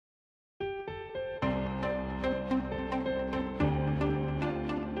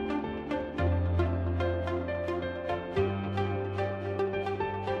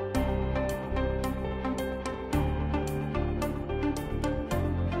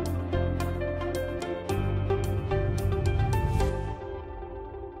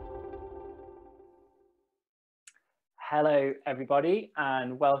Hello, everybody,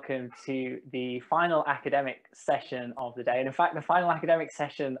 and welcome to the final academic session of the day. And in fact, the final academic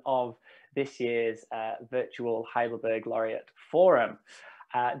session of this year's Virtual Heidelberg Laureate Forum.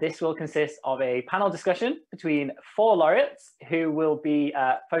 This will consist of a panel discussion between 4 laureates who will be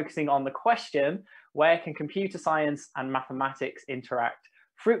focusing on the question, where can computer science and mathematics interact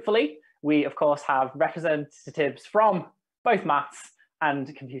fruitfully? We, of course, have representatives from both maths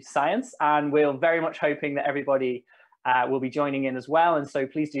and computer science, and we're very much hoping that everybody will be joining in as well. And so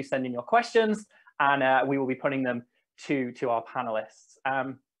please do send in your questions, and we will be putting them to our panelists.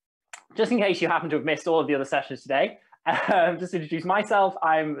 Just in case you happen to have missed all of the other sessions today, just to introduce myself,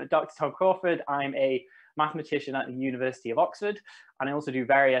 I'm Dr. Tom Crawford. I'm a mathematician at the University of Oxford, and I also do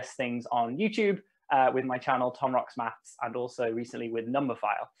various things on YouTube with my channel Tom Rocks Maths, and also recently with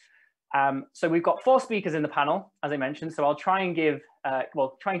Numberphile. So we've got 4 speakers in the panel, as I mentioned, so I'll try and give,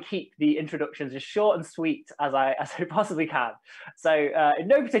 try and keep the introductions as short and sweet as I possibly can. So in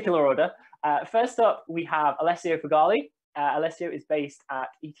no particular order, first up, we have Alessio Figalli. Alessio is based at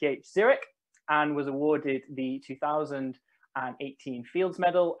ETH Zurich and was awarded the 2018 Fields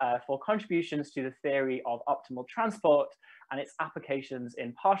Medal for contributions to the theory of optimal transport and its applications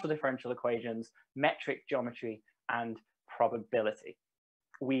in partial differential equations, metric geometry, and probability.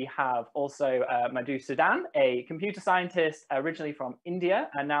 We have also Madhu, Sudan, a computer scientist originally from India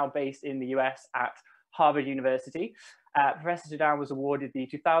and now based in the US at Harvard University. Professor Sudan was awarded the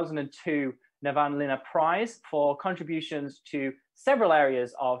 2002 Navan-Lina Prize for contributions to several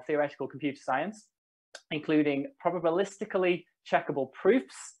areas of theoretical computer science, including probabilistically checkable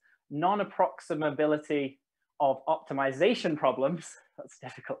proofs, non-approximability of optimization problems, that's a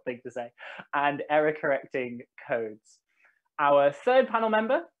difficult thing to say, and error correcting codes. Our third panel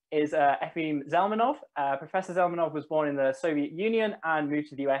member is Efim Zelmanov. Professor Zelmanov was born in the Soviet Union and moved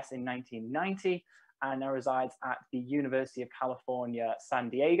to the US in 1990 and now resides at the University of California,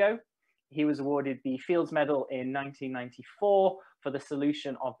 San Diego. He was awarded the Fields Medal in 1994 for the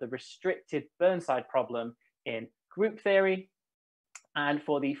solution of the restricted Burnside problem in group theory. And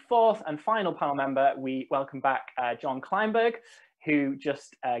for the 4th and final panel member, we welcome back John Kleinberg, who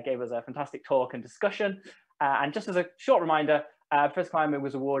just gave us a fantastic talk and discussion. And just as a short reminder, Professor Kleinberg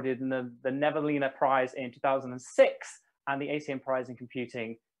was awarded the Navan-Lina Prize in 2006 and the ACM Prize in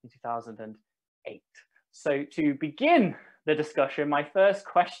Computing in 2008. So to begin the discussion, my first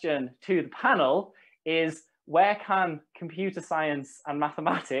question to the panel is, where can computer science and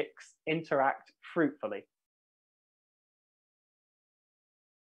mathematics interact fruitfully?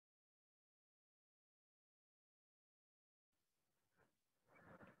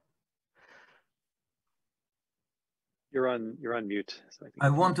 You're on mute. So I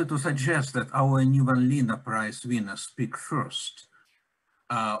wanted to suggest that our Navan-Lina Prize winners speak first.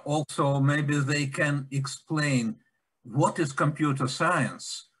 Also, maybe they can explain what is computer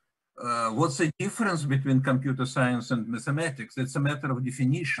science. What's the difference between computer science and mathematics? It's a matter of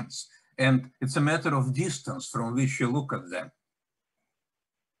definitions, and it's a matter of distance from which you look at them.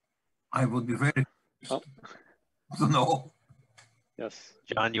 I would be very curious to know. Yes.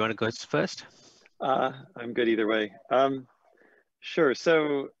 John, you want to go first? I'm good either way. Sure.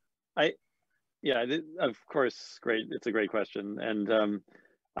 So of course, great. It's a great question. And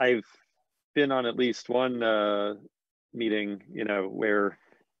I've been on at least one meeting, where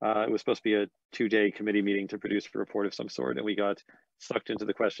it was supposed to be a 2-day committee meeting to produce a report of some sort. And we got sucked into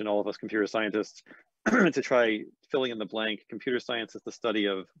the question, all of us computer scientists, to try filling in the blank. Computer science is the study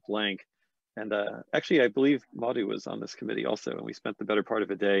of blank. And actually, I believe Madhu was on this committee also, and we spent the better part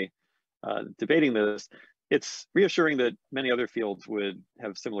of a day debating this. It's reassuring that many other fields would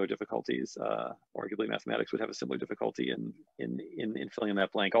have similar difficulties. Arguably, mathematics would have a similar difficulty in filling in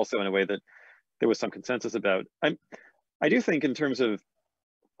that blank, also in a way that there was some consensus about. I do think in terms of,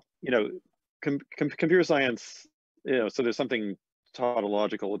 computer science, so there's something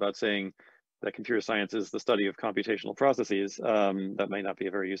tautological about saying that computer science is the study of computational processes. That might not be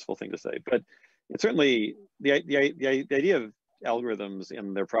a very useful thing to say, but it's certainly the idea of algorithms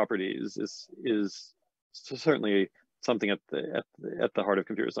and their properties is certainly something at the heart of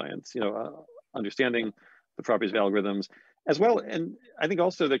computer science. Understanding the properties of algorithms as well, and I think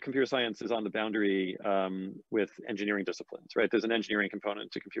also that computer science is on the boundary with engineering disciplines. Right? There's an engineering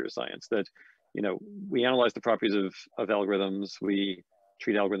component to computer science that we analyze the properties of algorithms. We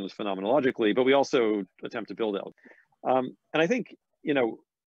treat algorithms phenomenologically, but we also attempt to build out. And I think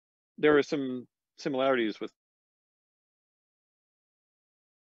there are some similarities with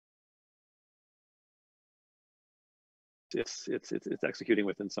it's executing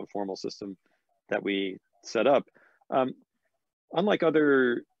within some formal system that we set up. Unlike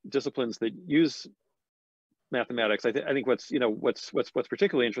other disciplines that use mathematics, I think what's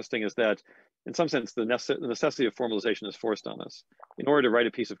particularly interesting is that, in some sense, the necessity of formalization is forced on us. In order to write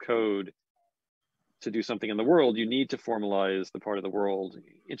a piece of code to do something in the world, you need to formalize the part of the world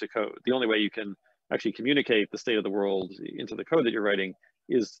into code. The only way you can actually communicate the state of the world into the code that you're writing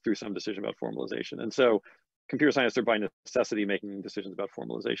is through some decision about formalization. And so computer scientists are by necessity making decisions about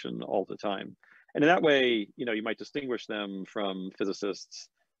formalization all the time. And in that way, you might distinguish them from physicists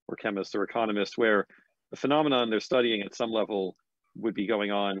or chemists or economists, where the phenomenon they're studying at some level would be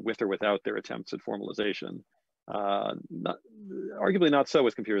going on with or without their attempts at formalization. Arguably not so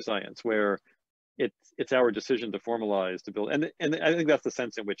with computer science, where it's our decision to formalize, to build, and I think that's the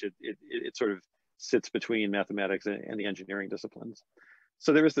sense in which it sort of sits between mathematics and the engineering disciplines.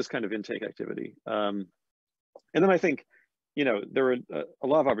 So there is this kind of intake activity. And then I think, there are a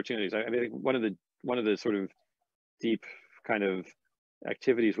lot of opportunities. I think one of the sort of deep kind of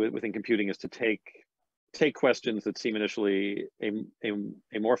activities within computing is to take questions that seem initially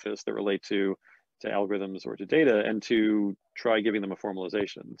amorphous, that relate to algorithms or to data, and to try giving them a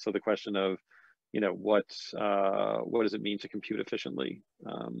formalization. So the question of, what does it mean to compute efficiently,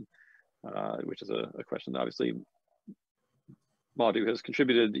 which is a question that obviously Madhu has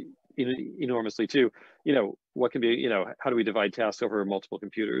contributed enormously to. What can be, how do we divide tasks over multiple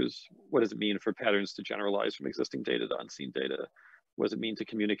computers? What does it mean for patterns to generalize from existing data to unseen data? What does it mean to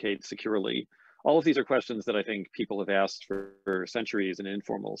communicate securely? All of these are questions that I think people have asked for centuries in an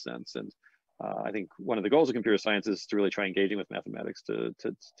informal sense. And I think one of the goals of computer science is to really try engaging with mathematics to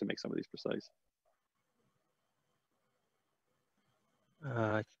make some of these precise.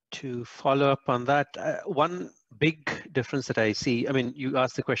 To follow up on that, one big difference that I see, I mean, you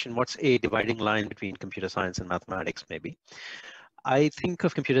asked the question, what's a dividing line between computer science and mathematics, maybe? I think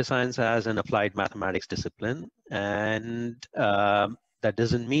of computer science as an applied mathematics discipline, and that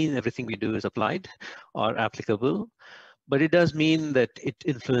doesn't mean everything we do is applied or applicable, but it does mean that it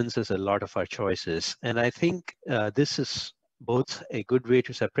influences a lot of our choices. And I think this is both a good way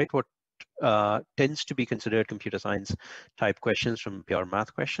to separate what tends to be considered computer science type questions from pure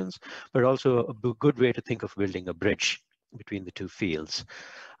math questions, but also a good way to think of building a bridge between the two fields.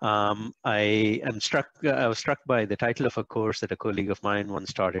 I was struck by the title of a course that a colleague of mine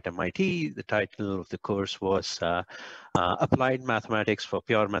once taught at MIT. The title of the course was Applied Mathematics for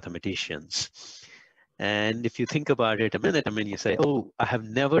Pure Mathematicians. And if you think about it a minute, I mean, you say, oh, I have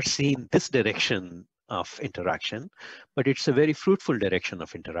never seen this direction of interaction, but it's a very fruitful direction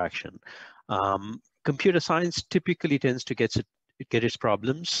of interaction. Computer science typically tends to get its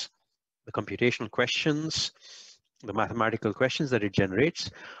problems, the computational questions, the mathematical questions that it generates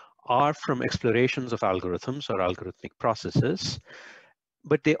are from explorations of algorithms or algorithmic processes,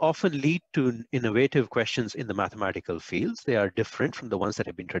 but they often lead to innovative questions in the mathematical fields. They are different from the ones that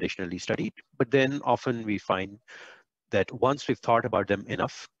have been traditionally studied, but then often we find that once we've thought about them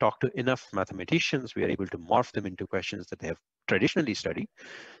enough, talked to enough mathematicians, we are able to morph them into questions that they have traditionally studied.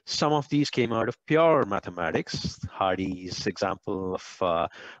 Some of these came out of pure mathematics. Hardy's example of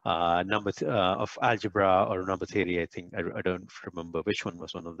of algebra or number theory, I think, I don't remember which one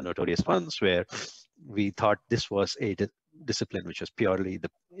was one of the notorious ones, where we thought this was a discipline which was purely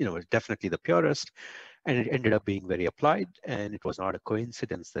definitely the purest, and it ended up being very applied, and it was not a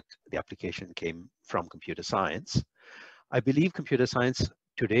coincidence that the application came from computer science. I believe computer science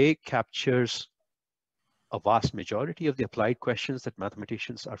today captures a vast majority of the applied questions that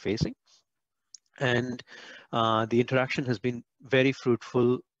mathematicians are facing. And the interaction has been very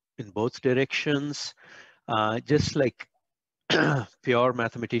fruitful in both directions. Just like pure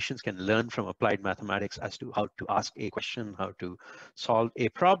mathematicians can learn from applied mathematics as to how to ask a question, how to solve a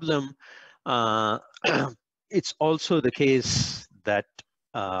problem, it's also the case that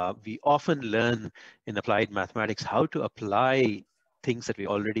we often learn in applied mathematics how to apply things that we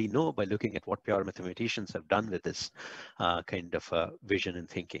already know by looking at what pure mathematicians have done with this kind of vision and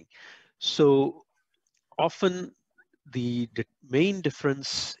thinking. So often the main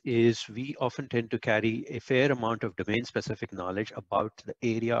difference is we often tend to carry a fair amount of domain-specific knowledge about the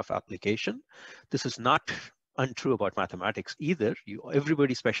area of application. This is not untrue about mathematics either.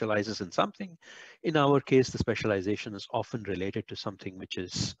 Everybody specializes in something. In our case, the specialization is often related to something which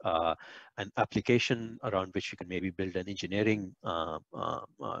is an application around which you can maybe build an engineering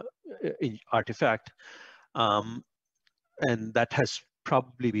artifact. And that has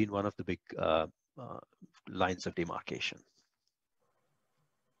probably been one of the big lines of demarcation.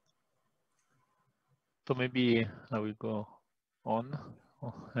 So maybe I will go on,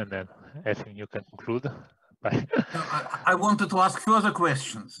 and then Efim, you can conclude. I wanted to ask further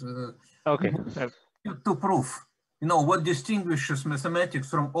questions. Okay. To prove, what distinguishes mathematics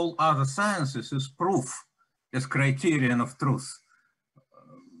from all other sciences is proof. as criterion of truth.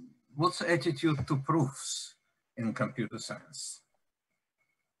 What's the attitude to proofs in computer science?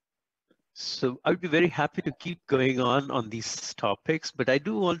 So I would be very happy to keep going on these topics, but I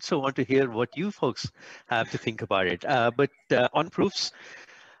do also want to hear what you folks have to think about it. But on proofs,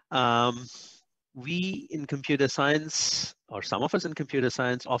 we in computer science, or some of us in computer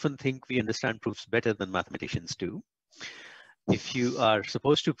science, often think we understand proofs better than mathematicians do. If you are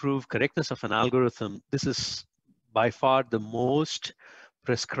supposed to prove correctness of an algorithm, this is by far the most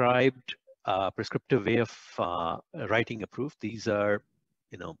prescribed, prescriptive way of writing a proof. These are,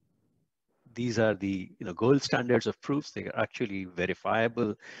 these are the gold standards of proofs. They are actually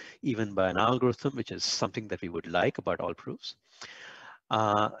verifiable even by an algorithm, which is something that we would like about all proofs.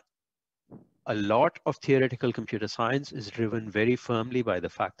 A lot of theoretical computer science is driven very firmly by the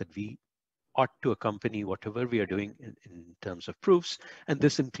fact that we ought to accompany whatever we are doing in terms of proofs. And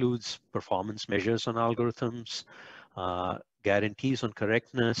this includes performance measures on algorithms, guarantees on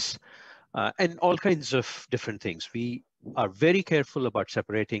correctness, and all kinds of different things. We are very careful about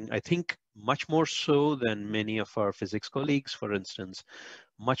separating, I think, much more so than many of our physics colleagues, for instance,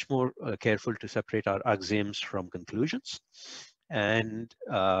 much more careful to separate our axioms from conclusions. And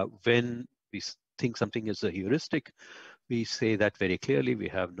when we think something is a heuristic, we say that very clearly. We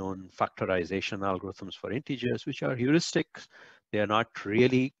have known factorization algorithms for integers, which are heuristics. They are not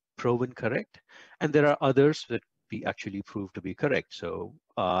really proven correct. And there are others that we actually prove to be correct. So,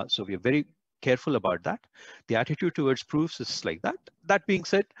 so we are very careful about that. The attitude towards proofs is like that. That being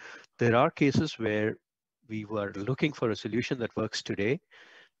said, there are cases where we were looking for a solution that works today.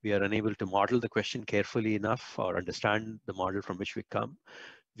 We are unable to model the question carefully enough or understand the model from which we come.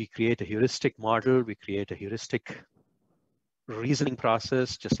 We create a heuristic model. We create a heuristic reasoning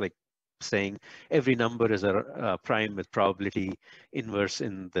process, just like saying every number is a prime with probability inverse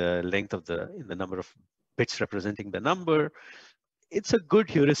in the length of in the number of bits representing the number. It's a good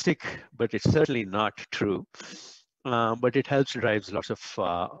heuristic, but it's certainly not true. But it helps drive lots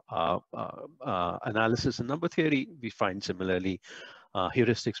of analysis in number theory. We find similarly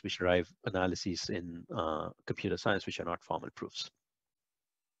heuristics which drive analyses in computer science, which are not formal proofs.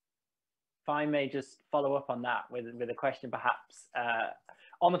 If I may just follow up on that with a question, perhaps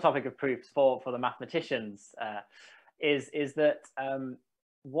on the topic of proofs for the mathematicians, is that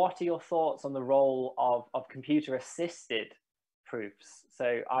what are your thoughts on the role of computer-assisted proofs?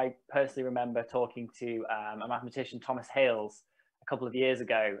 So I personally remember talking to a mathematician, Thomas Hales, a couple of years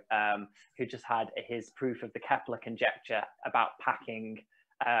ago, who just had his proof of the Kepler conjecture about packing.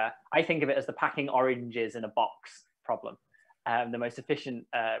 I think of it as the packing oranges in a box problem. The most efficient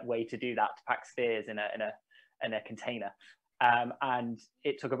way to do that, to pack spheres in a container. And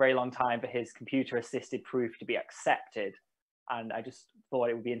it took a very long time for his computer-assisted proof to be accepted. And I just thought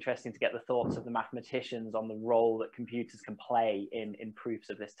it would be interesting to get the thoughts of the mathematicians on the role that computers can play in proofs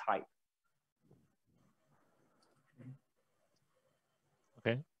of this type.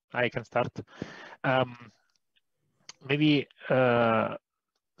 Okay, I can start. Maybe,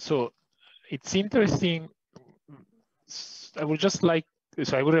 so it's interesting. I would just like,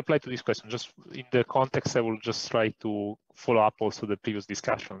 so I will reply to this question, just in the context, I will just try to follow up also the previous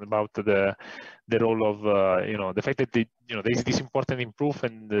discussion about the role of, the fact that, there is this important proof,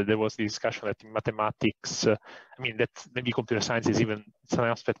 and there was the discussion that in mathematics, I mean, that maybe computer science is even some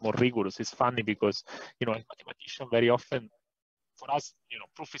aspect more rigorous. It's funny because, as mathematician, very often, for us,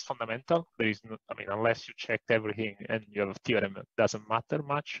 proof is fundamental. There is no, I mean, unless you checked everything and you have a theorem, it doesn't matter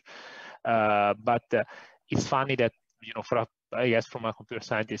much. But it's funny that, I guess from a computer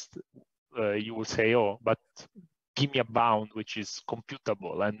scientist, you will say, oh, but give me a bound which is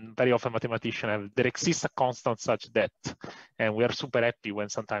computable. And very often mathematicians there exists a constant such that, and we are super happy when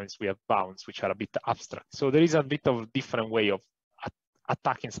sometimes we have bounds which are a bit abstract. So there is a bit of different way of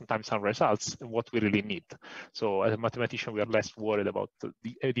attacking sometimes some results and what we really need. So as a mathematician, we are less worried about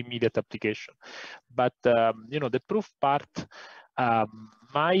the immediate application. But the proof part,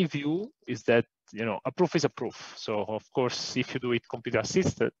 my view is that a proof is a proof. So of course, if you do it computer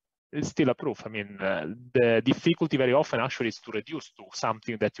assisted, it's still a proof. I mean, the difficulty very often actually is to reduce to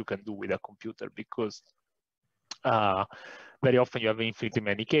something that you can do with a computer, because very often you have infinitely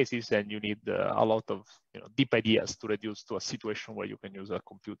many cases and you need a lot of deep ideas to reduce to a situation where you can use a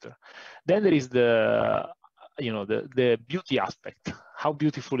computer. Then there is the beauty aspect. How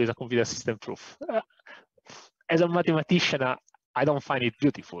beautiful is a computer system proof? As a mathematician, I don't find it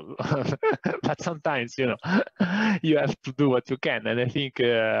beautiful, but sometimes, you have to do what you can. And I think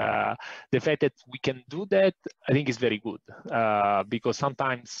the fact that we can do that, I think is very good, because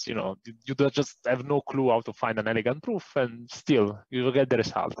sometimes, you just have no clue how to find an elegant proof, and still you will get the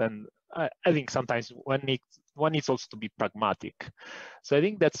result. And I think sometimes when one needs also to be pragmatic. So I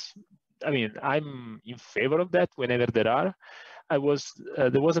think that's, I mean, I'm in favor of that whenever there are. There was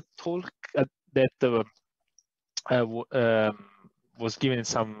a talk that was given in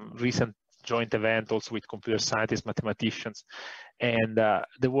some recent joint event also with computer scientists, mathematicians, and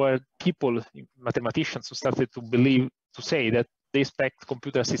there were people, mathematicians, who started to say that they expect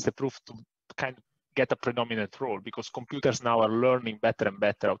computer-assisted proof to kind of get a predominant role, because computers now are learning better and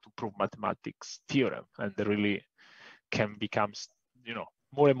better how to prove mathematics theorem, and they really can become, you know,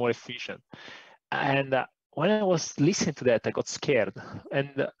 more and more efficient. And when I was listening to that, I got scared,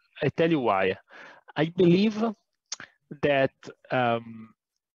 and I tell you why. I believe that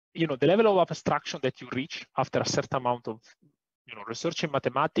you know, the level of abstraction that you reach after a certain amount of, you know, research in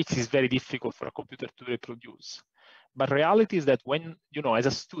mathematics is very difficult for a computer to reproduce. But reality is that when, you know, as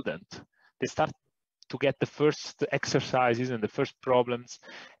a student, they start to get the first exercises and the first problems,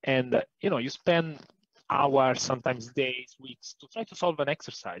 and you know, you spend hours, sometimes days, weeks, to try to solve an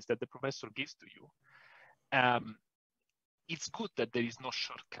exercise that the professor gives to you. It's good that there is no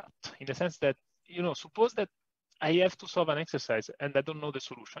shortcut, in the sense that, you know, suppose that I have to solve an exercise and I don't know the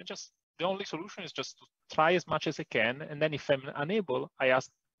solution. The only solution is just to try as much as I can, and then if I'm unable, I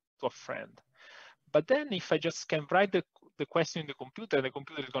ask to a friend. But then if I just can write the question in the computer is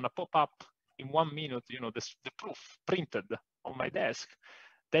going to pop up in 1 minute, you know, the proof printed on my desk,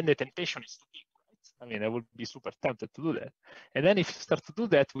 then the temptation is too big, right? I mean, I would be super tempted to do that. And then if you start to do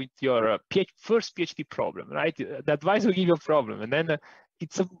that with your first PhD problem, right? The advisor will give you a problem, and then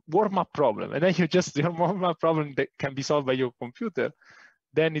it's a warm-up problem, and then your warm-up problem that can be solved by your computer,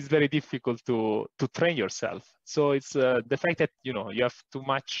 then it's very difficult to train yourself. So it's the fact that, you know, you have too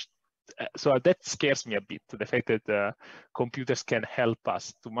much. So that scares me a bit, the fact that computers can help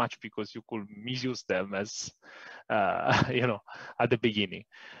us too much, because you could misuse them as, you know, at the beginning.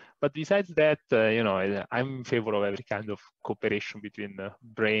 But besides that, you know, I'm in favor of every kind of cooperation between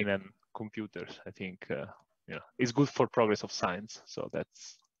brain and computers. I think, you know, it's good for progress of science. So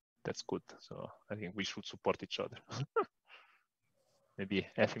that's good. So I think we should support each other. Maybe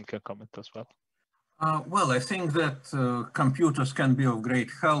Efim can comment as well. Well, I think that computers can be of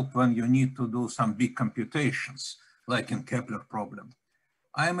great help when you need to do some big computations, like in Kepler problem.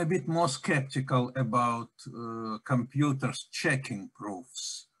 I'm a bit more skeptical about computers checking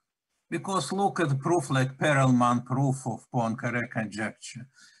proofs, because look at the proof like Perelman proof of Poincare conjecture.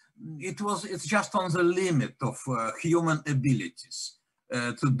 It's just on the limit of human abilities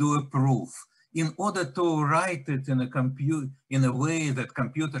to do a proof. In order to write it in a way that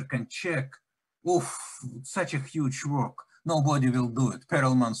computer can check, oof, such a huge work. Nobody will do it.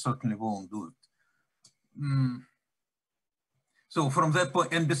 Perelman certainly won't do it. So from that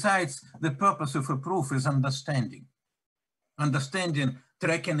point, and besides, the purpose of a proof is understanding. Understanding,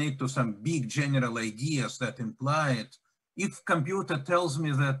 tracking it to some big general ideas that imply it. If computer tells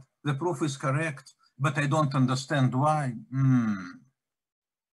me that the proof is correct, but I don't understand why,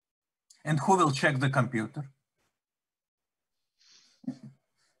 and who will check the computer?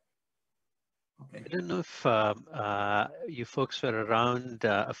 I don't know if you folks were around.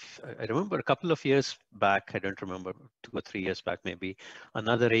 I remember a couple of years back, I don't remember, 2 or 3 years back maybe,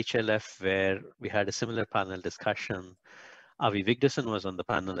 another HLF where we had a similar panel discussion. Avi Vigdisson was on the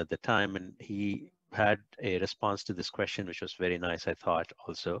panel at the time, and he had a response to this question, which was very nice, I thought,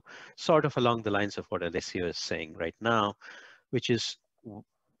 also, sort of along the lines of what Alessio is saying right now, which is,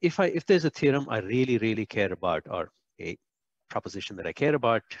 if there's a theorem I really, really care about, or a proposition that I care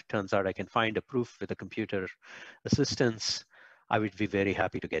about, turns out I can find a proof with a computer assistance, I would be very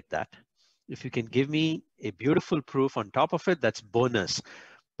happy to get that. If you can give me a beautiful proof on top of it, that's bonus.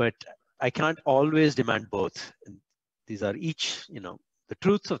 But I can't always demand both. And these are each, you know, the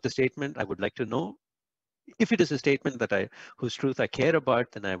truths of the statement I would like to know. If it is a statement that whose truth I care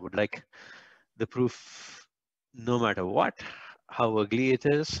about, then I would like the proof no matter what, how ugly it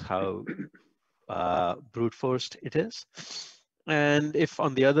is, how brute forced it is. And if,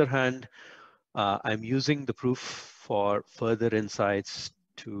 on the other hand, I'm using the proof for further insights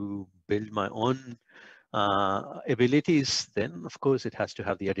to build my own abilities, then of course it has to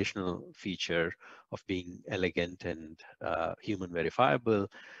have the additional feature of being elegant and human verifiable.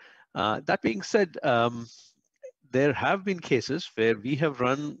 That being said, there have been cases where we have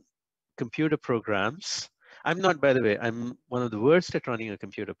run computer programs. I'm not, by the way, I'm one of the worst at running a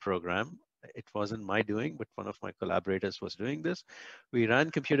computer program. It wasn't my doing, but one of my collaborators was doing this. We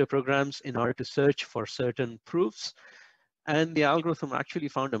ran computer programs in order to search for certain proofs, and the algorithm actually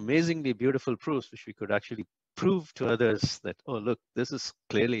found amazingly beautiful proofs, which we could actually prove to others that, oh, look, this is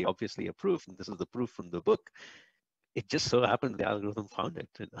clearly, obviously a proof, and this is the proof from the book. It just so happened the algorithm found it.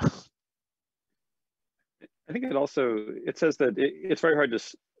 You know? I think it says that it's very hard to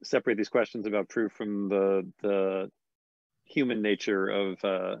separate these questions about proof from the human nature of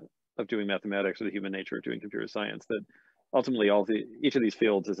doing mathematics or the human nature of doing computer science. That ultimately each of these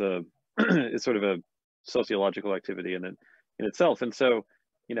fields is is sort of a sociological activity in itself. And so,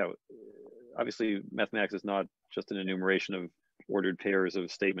 you know, obviously mathematics is not just an enumeration of ordered pairs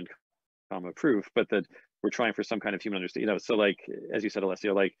of statement, comma, proof, but that we're trying for some kind of human understanding. You know, so like, as you said,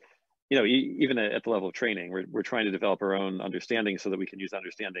 Alessio, like, you know, even at the level of training, we're trying to develop our own understanding so that we can use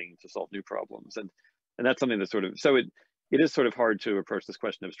understanding to solve new problems. And that's something that sort of, so it is sort of hard to approach this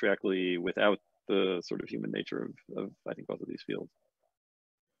question abstractly without the sort of human nature of I think, both of these fields.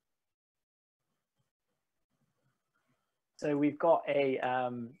 So we've got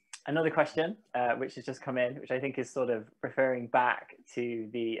another question, which has just come in, which I think is sort of referring back to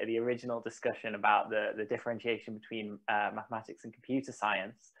the original discussion about the differentiation between mathematics and computer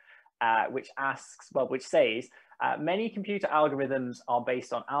science, which asks, well, which says, many computer algorithms are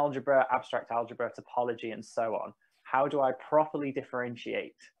based on algebra, abstract algebra, topology, and so on. How do I properly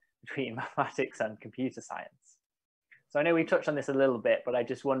differentiate between mathematics and computer science? So I know we touched on this a little bit, but I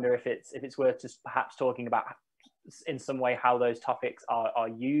just wonder if it's worth just perhaps talking about in some way how those topics are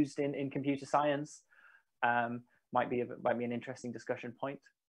used in computer science. Might be an interesting discussion point.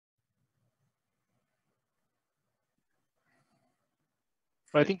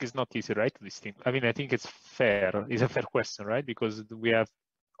 Well, I think it's not easy, right, to distinguish. I mean, I think it's fair. It's a fair question, right? Because we have,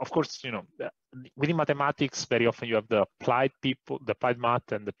 of course, you know, within mathematics, very often you have the applied people, the applied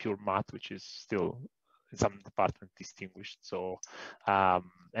math and the pure math, which is still in some departments distinguished. So,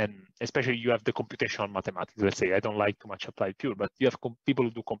 and especially you have the computational mathematics. Let's say I don't like too much applied pure, but you have people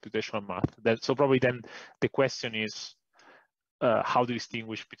who do computational math. So probably then the question is, how do you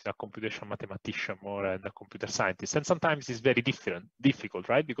distinguish between a computational mathematician more and a computer scientist? And sometimes it's very difficult,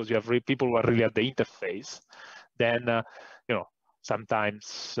 right? Because you have people who are really at the interface. Then, you know,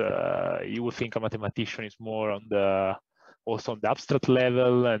 sometimes you would think a mathematician is more also on the abstract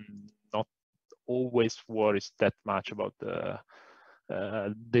level and not always worries that much about the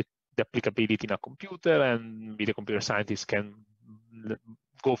applicability in a computer, and maybe the computer scientist can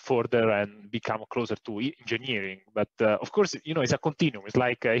go further and become closer to engineering. But of course, you know, it's a continuum. It's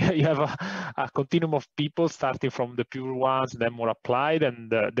like you have a continuum of people starting from the pure ones, then more applied,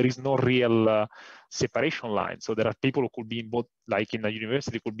 and there is no real separation line. So there are people who could be in both, like in a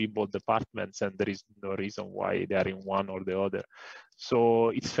university, could be in both departments, and there is no reason why they are in one or the other. So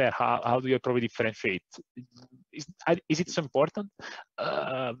it's fair. How do you probably differentiate? Is it so important?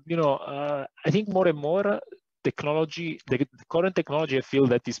 You know, I think more and more technology, the current technology, I feel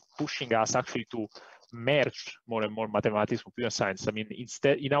that is pushing us actually to merge more and more mathematics and computer science. I mean,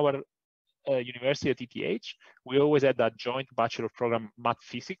 instead, in our university at ETH, we always had a joint bachelor program, math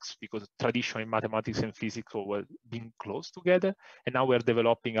physics, because traditionally mathematics and physics were being close together. And now we're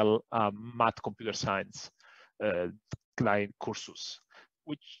developing a math computer science client courses,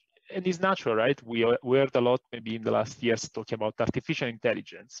 and it's natural, right? We heard a lot maybe in the last years talking about artificial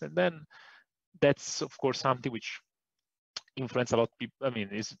intelligence. And then that's, of course, something which influence a lot of people. I mean,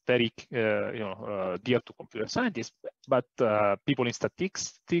 it's very dear to computer scientists, but people in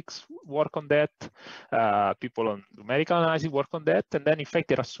statistics work on that. People on numerical analysis work on that. And then, in fact,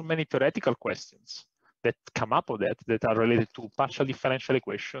 there are so many theoretical questions that come up with that are related to partial differential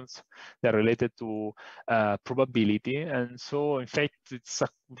equations, that are related to probability. And so, in fact, it's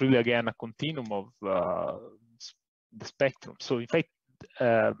really, again, a continuum of the spectrum. So, in fact,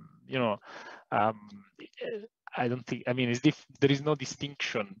 you know, I don't think, I mean, there is no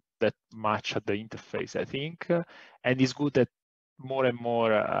distinction that much at the interface, I think. And it's good that more and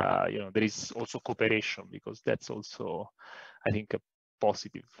more, you know, there is also cooperation, because that's also, I think, a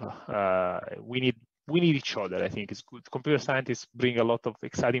positive. We need each other. I think it's good. Computer scientists bring a lot of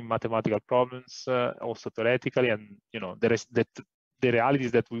exciting mathematical problems, also theoretically, and you know, the reality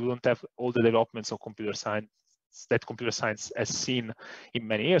is that we wouldn't have all the developments of computer science that computer science has seen in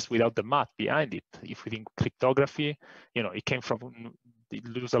many years without the math behind it. If we think cryptography, you know, it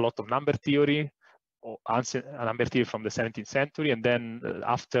lose a lot of number theory, or number theory from the 17th century, and then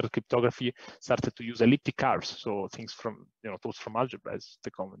after cryptography started to use elliptic curves, so things from, you know, tools from algebra as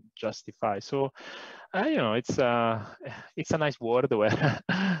the common justify. So you know, it's a nice world where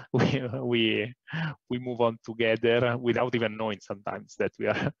we move on together without even knowing sometimes that we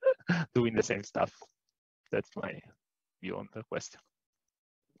are doing the same stuff. That's my view on the question.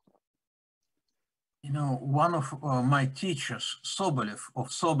 You know, one of my teachers, Sobolev, of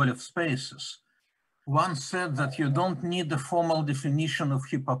Sobolev spaces, once said that you don't need a formal definition of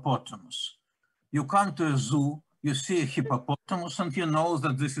hippopotamus. You come to a zoo, you see a hippopotamus, and you know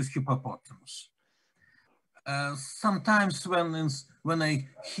that this is hippopotamus. Sometimes when I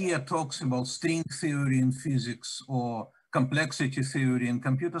hear talks about string theory in physics or complexity theory in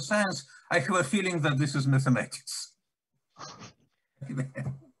computer science, I have a feeling that this is mathematics.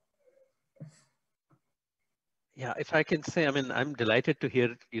 Yeah, if I can say, I mean, I'm delighted to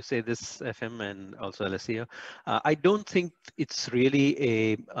hear you say this, Efim, and also Alessio. I don't think it's really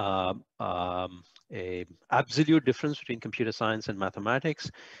a absolute difference between computer science and mathematics.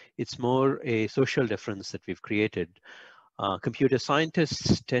 It's more a social difference that we've created. Computer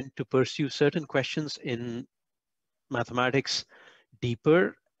scientists tend to pursue certain questions in mathematics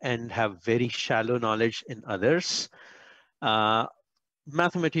deeper and have very shallow knowledge in others.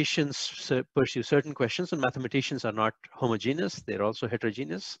 Mathematicians pursue certain questions, and mathematicians are not homogeneous, they're also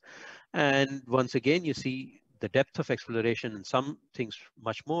heterogeneous. And once again, you see the depth of exploration in some things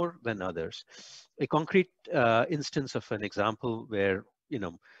much more than others. A concrete instance of an example where, you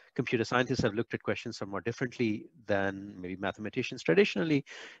know, computer scientists have looked at questions somewhat differently than maybe mathematicians traditionally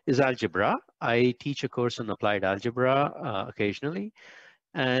is algebra. I teach a course on applied algebra occasionally,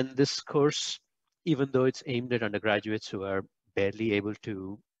 and this course, even though it's aimed at undergraduates who are barely able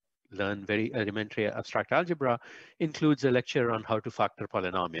to learn very elementary abstract algebra, includes a lecture on how to factor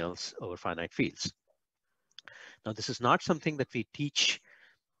polynomials over finite fields. Now, this is not something that we teach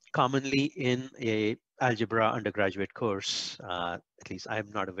commonly in a algebra undergraduate course. At least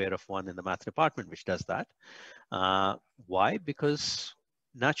I'm not aware of one in the math department which does that. Why? Because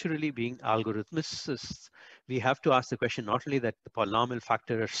naturally, being algorithmicists, we have to ask the question not only that the polynomial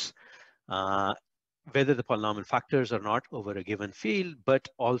factors, whether the polynomial factors are not over a given field, but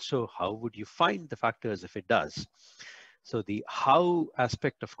also how would you find the factors if it does? So the how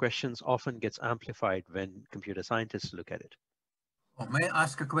aspect of questions often gets amplified when computer scientists look at it. Oh, may I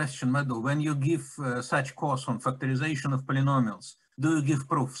ask a question, Madhu? When you give such course on factorization of polynomials, do you give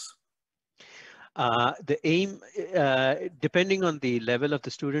proofs? The aim, depending on the level of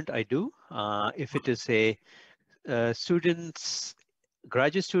the student, I do. If it is a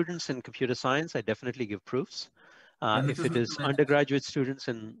graduate students in computer science, I definitely give proofs. If it is undergraduate students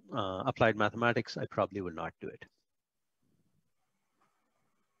in applied mathematics, I probably will not do it.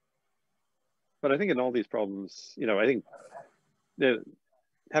 But I think in all these problems, you know, I think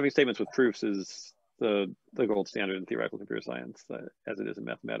having statements with proofs is the gold standard in theoretical computer science, as it is in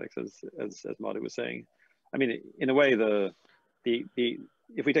mathematics, as Madhu was saying. I mean, in a way,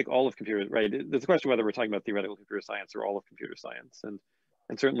 if we take all of computer, right, there's a question whether we're talking about theoretical computer science or all of computer science, and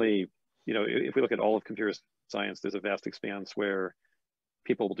certainly, you know, if we look at all of computer science, there's a vast expanse where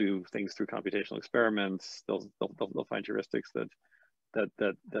people will do things through computational experiments. They'll find heuristics that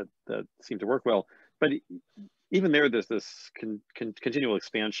seem to work well, but even there's this continual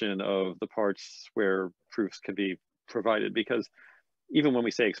expansion of the parts where proofs can be provided, because even when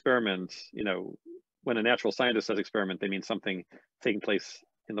we say experiment, you know, when a natural scientist says experiment, they mean something taking place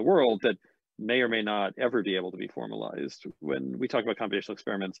in the world that may or may not ever be able to be formalized. When we talk about computational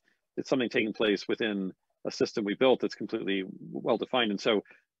experiments, it's something taking place within a system we built that's completely well-defined. And so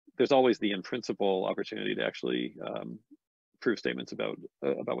there's always the in principle opportunity to actually prove statements about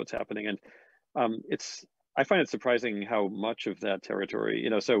what's happening. And I find it surprising how much of that territory, you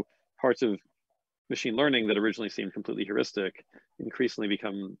know, so parts of machine learning that originally seemed completely heuristic increasingly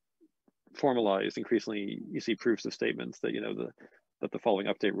become formalized. Increasingly, you see proofs of statements that, you know, that the following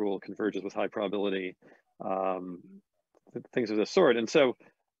update rule converges with high probability, things of this sort. And so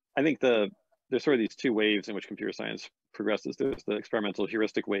I think there's sort of these two waves in which computer science progresses. There's the experimental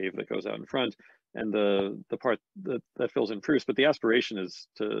heuristic wave that goes out in front, and the part that fills in proofs, but the aspiration is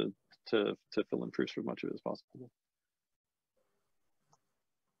to fill in proofs for as much of it as possible.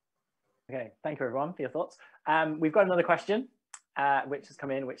 Okay, thank you everyone for your thoughts. We've got another question which has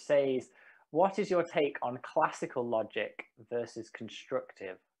come in, which says, what is your take on classical logic versus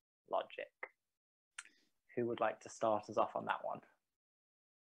constructive logic? Who would like to start us off on that one?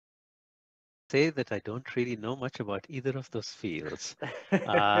 Say that I don't really know much about either of those fields.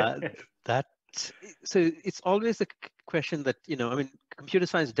 So it's always a question that, you know, I mean, computer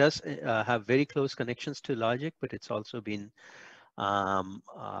science does have very close connections to logic, but it's also been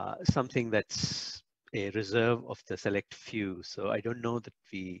something that's a reserve of the select few. So I don't know that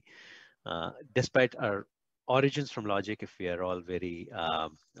we, despite our origins from logic, if we are all very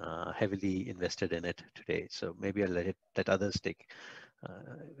heavily invested in it today. So maybe I'll let others take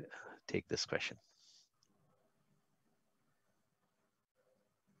this question.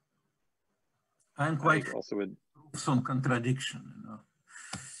 I'm quite also with some contradiction, you know.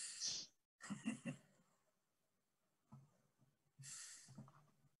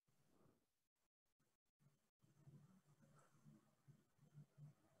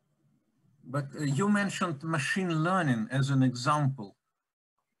 But you mentioned machine learning as an example.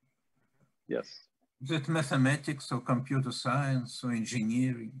 Yes. Is it mathematics or computer science or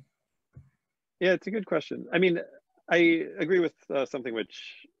engineering? Yeah, it's a good question. I mean, I agree with something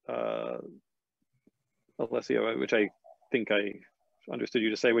which Alessio, which I think I understood you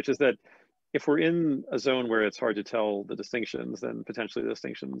to say, which is that if we're in a zone where it's hard to tell the distinctions, then potentially the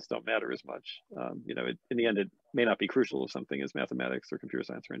distinctions don't matter as much. You know, in the end, it may not be crucial if something is mathematics or computer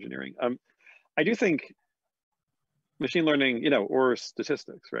science or engineering. I do think machine learning, you know, or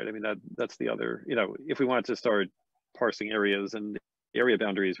statistics, right? I mean, that's the other, you know, if we wanted to start parsing areas and area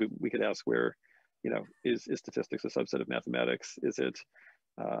boundaries, we could ask where, you know, is statistics a subset of mathematics? Is it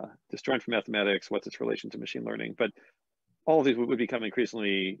disjoint from mathematics? What's its relation to machine learning? But all of these would become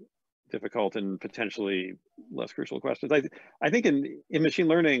increasingly difficult and potentially less crucial questions. I think in machine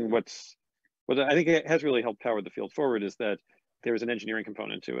learning, what I think it has really helped power the field forward is that there's an engineering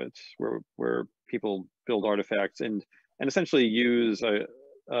component to it, where people build artifacts and essentially use a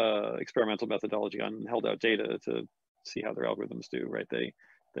experimental methodology on held out data to see how their algorithms do. Right?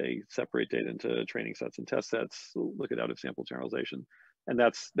 They separate data into training sets and test sets, look at out of sample generalization, and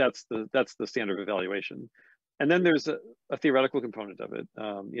that's the standard of evaluation. And then there's a theoretical component of it,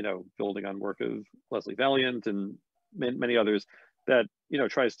 you know, building on work of Leslie Valiant and many others that, you know,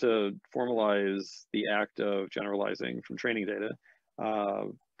 tries to formalize the act of generalizing from training data,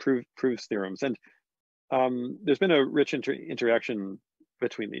 proves theorems. And there's been a rich interaction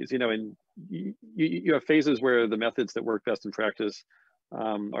between these, you know, and you have phases where the methods that work best in practice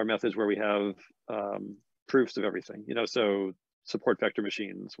are methods where we have proofs of everything, you know, so support vector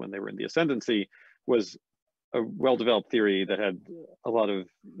machines, when they were in the ascendancy, was a well-developed theory that had a lot of,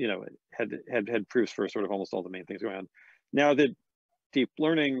 you know, had proofs for sort of almost all the main things going on. Now that deep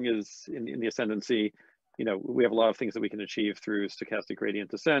learning is in the ascendancy, you know, we have a lot of things that we can achieve through stochastic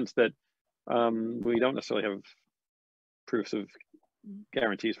gradient descent that we don't necessarily have proofs of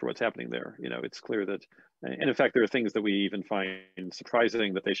guarantees for what's happening there. You know, it's clear that, and in fact, there are things that we even find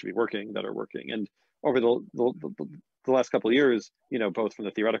surprising that they should be working that are working. And over the last couple of years, you know, both from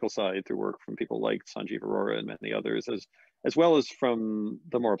the theoretical side through work from people like Sanjeev Arora and many others, as well as from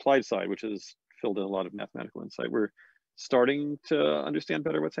the more applied side, which has filled in a lot of mathematical insight, we're starting to understand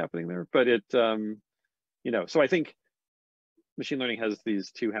better what's happening there. But it, you know, so I think machine learning has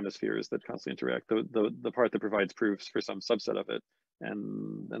these two hemispheres that constantly interact. The part that provides proofs for some subset of it,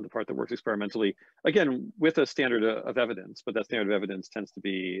 and the part that works experimentally, again, with a standard of evidence, but that standard of evidence tends to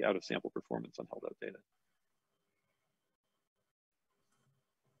be out of sample performance on held out data.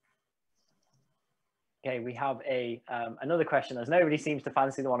 Okay, we have another question, as nobody seems to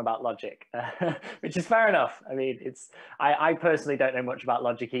fancy the one about logic, which is fair enough. I mean, I personally don't know much about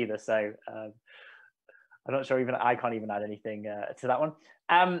logic either, so I'm not sure even I can't even add anything to that one.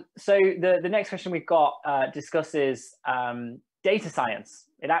 So the next question we've got discusses data science.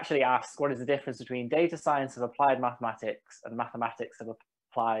 It actually asks, what is the difference between data science of applied mathematics and mathematics of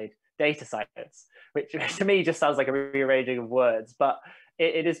applied data science, which to me just sounds like a rearranging of words, but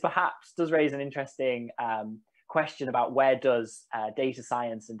it is perhaps does raise an interesting question about where does data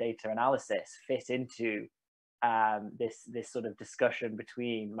science and data analysis fit into this sort of discussion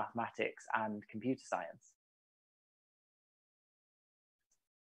between mathematics and computer science.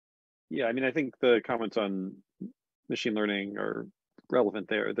 Yeah, I mean, I think the comments on machine learning are relevant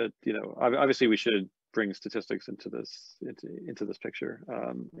there. That, you know, obviously we should bring statistics into this picture.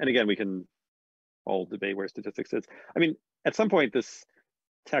 And again, we can all debate where statistics is. I mean, at some point, this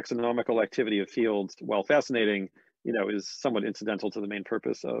taxonomical activity of fields, while fascinating, you know, is somewhat incidental to the main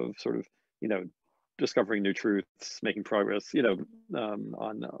purpose of sort of, you know, discovering new truths, making progress, you know,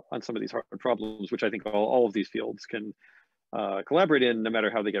 on some of these hard problems, which I think all of these fields can collaborate in, no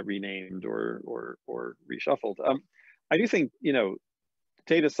matter how they get renamed or reshuffled. I do think, you know,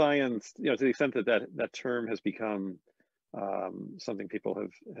 data science, you know, to the extent that that term has become something people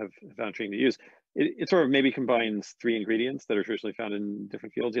have found intriguing to use, it sort of maybe combines three ingredients that are traditionally found in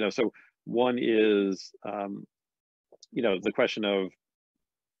different fields. You know, so one is, you know, the question of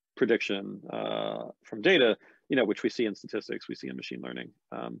prediction from data, you know, which we see in statistics, we see in machine learning.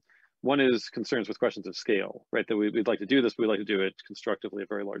 One is concerns with questions of scale, right? That we'd like to do this, but we'd like to do it constructively at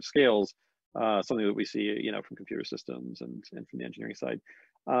very large scales, something that we see, you know, from computer systems and from the engineering side.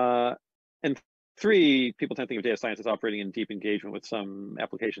 And three, people tend to think of data science as operating in deep engagement with some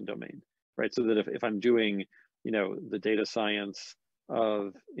application domain, right? So that if I'm doing, you know, the data science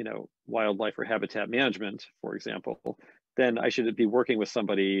of, you know, wildlife or habitat management, for example, then I should be working with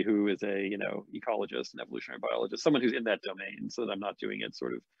somebody who is a, you know, ecologist, an evolutionary biologist, someone who's in that domain, so that I'm not doing it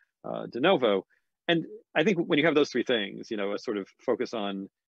sort of de novo. And I think when you have those three things, you know, a sort of focus on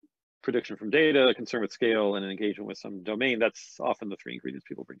prediction from data, concern with scale, and an engagement with some domain. That's often the three ingredients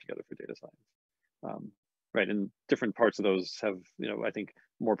people bring together for data science. Right, and different parts of those have, I think,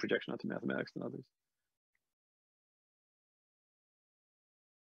 more projection onto mathematics than others.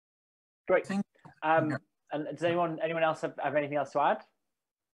 Great. And does anyone else have anything else to add?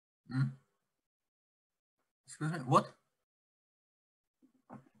 What?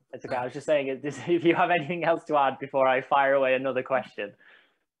 It's okay. I was just saying, if you have anything else to add before I fire away another question.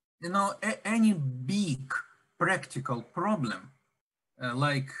 Any big practical problem,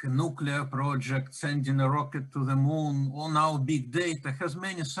 like nuclear project, sending a rocket to the moon, or now big data, has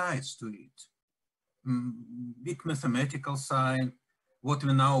many sides to it. Big mathematical side, what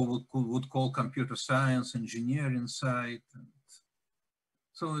we now would call computer science, engineering side.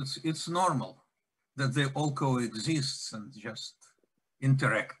 So it's normal that they all coexist and just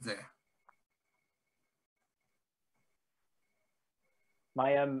interact there.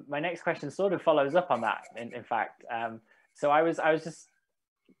 My next question sort of follows up on that. In fact, so I was just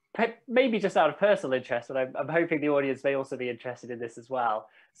maybe just out of personal interest, but I'm hoping the audience may also be interested in this as well.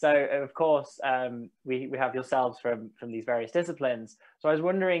 So of course, we have yourselves from these various disciplines. So I was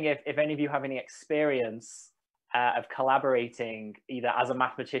wondering if any of you have any experience of collaborating either as a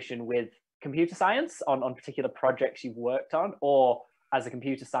mathematician with computer science on particular projects you've worked on, or as a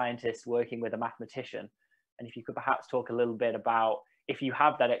computer scientist working with a mathematician. And if you could perhaps talk a little bit about, if you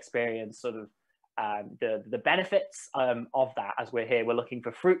have that experience, sort of the benefits of that, as we're looking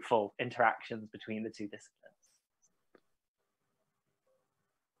for fruitful interactions between the two disciplines.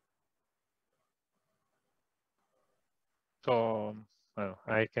 So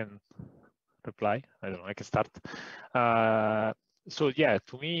I can reply. I don't know, I can start. So yeah,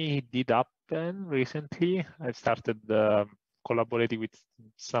 to me, it did happen recently. I've started collaborating with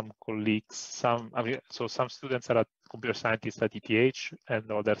some colleagues. Some students are computer scientists at ETH,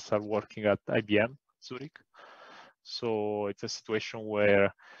 and others are working at IBM Zurich. So it's a situation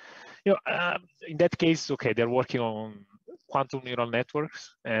where, in that case, okay, they're working on quantum neural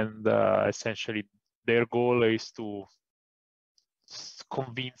networks, and essentially their goal is to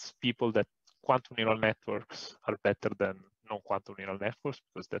convince people that quantum neural networks are better than non-quantum neural networks,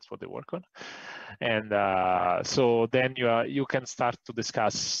 because that's what they work on. And so then you can start to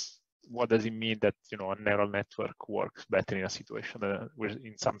discuss what does it mean that a neural network works better in a situation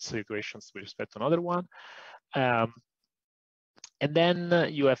in some situations with respect to another one. And then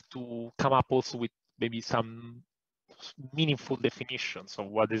you have to come up also with maybe some meaningful definitions of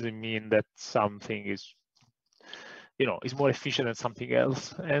what does it mean that something is is more efficient than something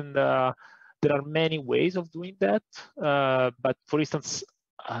else. And there are many ways of doing that. But for instance,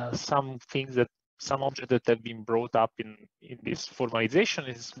 some objects that have been brought up in this formalization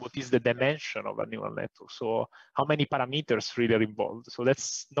is what is the dimension of a neural network. So how many parameters really are involved? So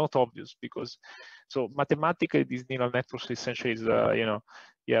that's not obvious, because so mathematically these neural networks essentially is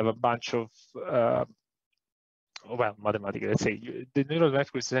you have a bunch of well, mathematically, let's say the neural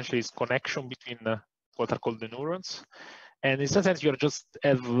network essentially is connection between what are called the neurons, and in some sense you just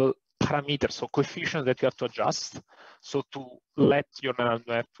have parameters, so coefficients that you have to adjust, so to let your neural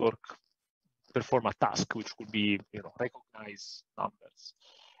network perform a task, which could be recognize numbers.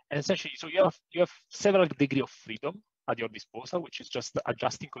 And essentially, so you have several degrees of freedom at your disposal, which is just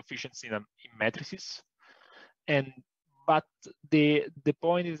adjusting coefficients in matrices. But the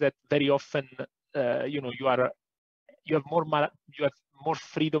point is that very often you have more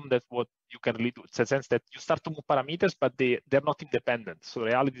freedom than what you can really do. It's a sense that you start to move parameters, but they're not independent. So the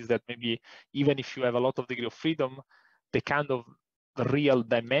reality is that maybe even if you have a lot of degree of freedom, the kind of real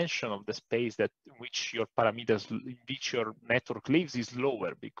dimension of the space in which your parameters, in which your network lives, is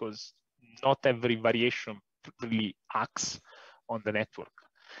lower, because not every variation really acts on the network,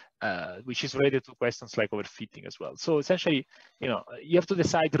 which is related to questions like overfitting as well. So essentially, you have to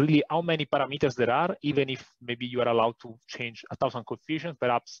decide really how many parameters there are, even if maybe you are allowed to change 1,000 coefficients,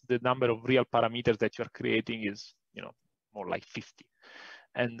 perhaps the number of real parameters that you're creating is, more like 50.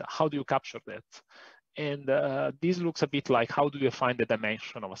 And how do you capture that? And this looks a bit like, how do you find the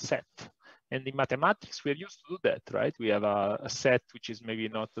dimension of a set? And in mathematics, we're used to do that, right? We have a set which is maybe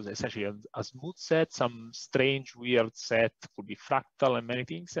not essentially a smooth set, some strange, weird set, could be fractal and many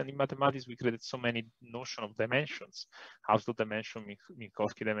things. And in mathematics, we created so many notions of dimensions. Hausdorff dimension,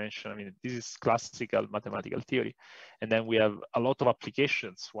 Minkowski dimension. I mean, this is classical mathematical theory. And then we have a lot of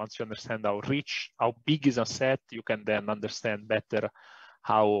applications. Once you understand how big is a set, you can then understand better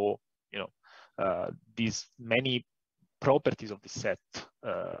how, these many properties of the set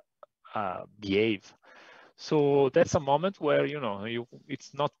behave. So that's a moment where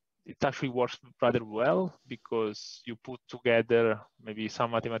it's not it actually works rather well because you put together maybe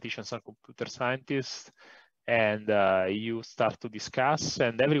some mathematicians, some computer scientists, and you start to discuss,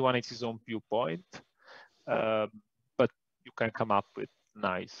 and everyone has his own viewpoint, but you can come up with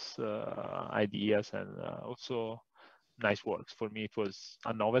nice ideas and also nice works. For me, it was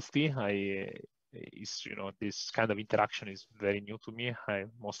a novelty. This kind of interaction is very new to me. I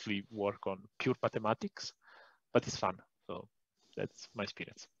mostly work on pure mathematics, but it's fun. So that's my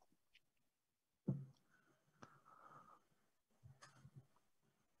experience.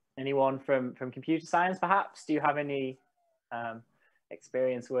 Anyone from computer science, perhaps? Do you have any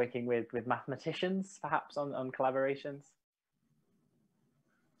experience working with mathematicians, perhaps on collaborations?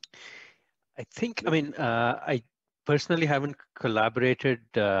 I think, I personally haven't collaborated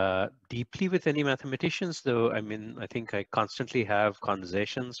deeply with any mathematicians, though. I think I constantly have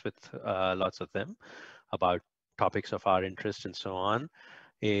conversations with lots of them about topics of our interest and so on.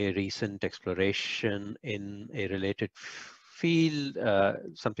 A recent exploration in a related field,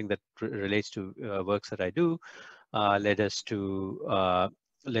 something that relates to works that I do, led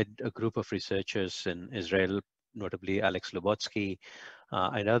a group of researchers in Israel, notably Alex Lubotsky,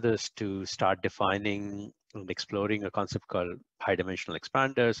 and others, to start defining and exploring a concept called high-dimensional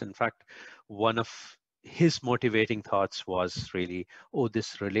expanders. In fact, one of his motivating thoughts was really, oh,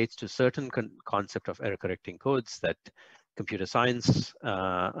 this relates to certain concept of error-correcting codes that computer scientists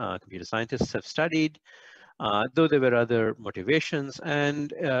have studied, though there were other motivations.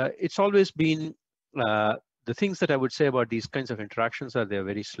 And it's always been, the things that I would say about these kinds of interactions are they're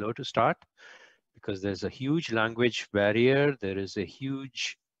very slow to start, because there's a huge language barrier. There is a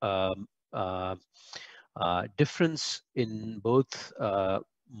huge difference in both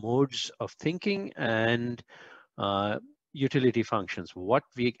modes of thinking and utility functions. What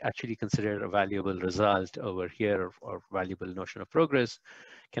we actually consider a valuable result over here, or valuable notion of progress,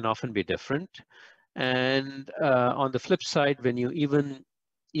 can often be different. And on the flip side, when you even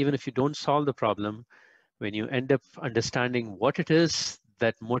if you don't solve the problem, when you end up understanding what it is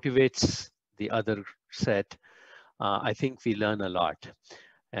that motivates the other set, I think we learn a lot.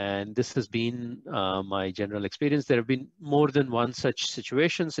 And this has been my general experience. There have been more than one such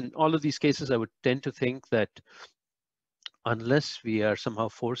situations. In all of these cases, I would tend to think that unless we are somehow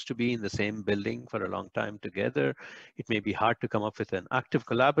forced to be in the same building for a long time together, it may be hard to come up with an active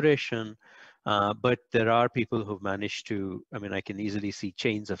collaboration. But there are people who've managed to, I can easily see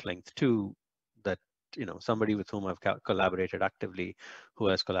chains of length 2, that, somebody with whom I've collaborated actively, who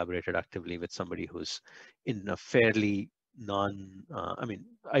has collaborated actively with somebody who's in a fairly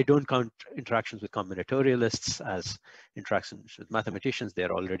I don't count interactions with combinatorialists as interactions with mathematicians.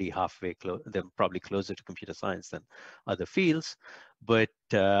 They're already halfway close. They're probably closer to computer science than other fields. But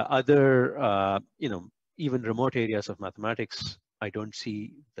other, even remote areas of mathematics, I don't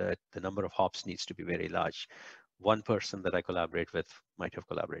see that the number of hops needs to be very large. One person that I collaborate with might have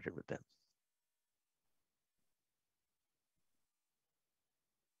collaborated with them.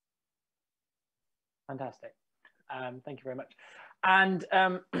 Fantastic. Thank you very much. And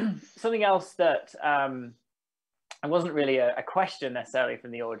something else that it wasn't really a question necessarily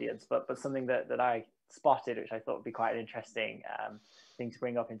from the audience, but something that I spotted, which I thought would be quite an interesting thing to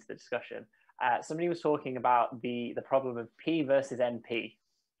bring up into the discussion. Somebody was talking about the problem of P versus NP.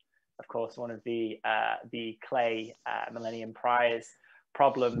 Of course, one of the Clay Millennium Prize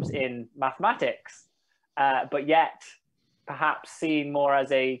problems in mathematics, but yet perhaps seen more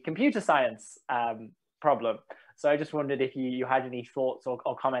as a computer science problem. So I just wondered if you had any thoughts or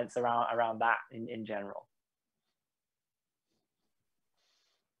comments around that in general.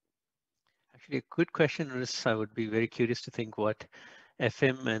 Actually, a good question, Riz. I would be very curious to think what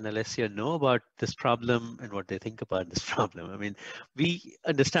Efim and Alessio know about this problem and what they think about this problem. We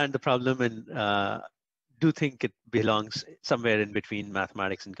understand the problem and do think it belongs somewhere in between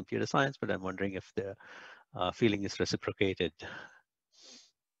mathematics and computer science, but I'm wondering if the feeling is reciprocated.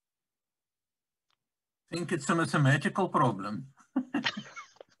 I think it's a mathematical problem.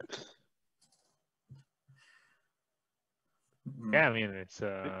 Yeah, it's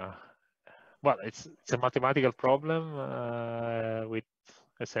it's a mathematical problem with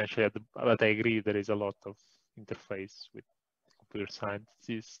essentially, but I agree there is a lot of interface with computer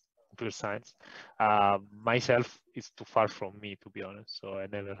science. Myself, it's too far from me, to be honest, so I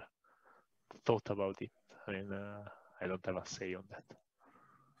never thought about it. I don't have a say on that.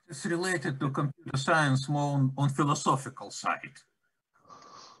 It's related to computer science more on philosophical side.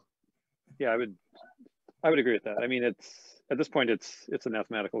 Yeah, I would agree with that. It's at this point it's a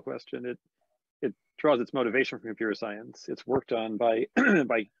mathematical question. It draws its motivation from computer science. It's worked on by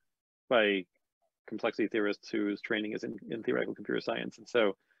by complexity theorists whose training is in theoretical computer science, and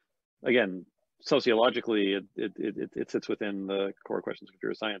so again, sociologically, it sits within the core questions of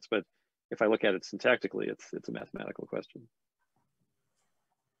computer science. But if I look at it syntactically, it's a mathematical question.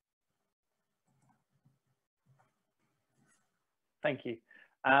 Thank you.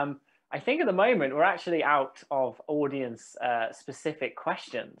 I think at the moment we're actually out of audience specific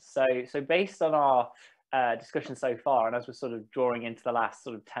questions. So based on our discussion so far, and as we're sort of drawing into the last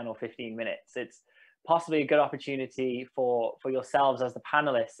sort of 10 or 15 minutes, it's possibly a good opportunity for yourselves as the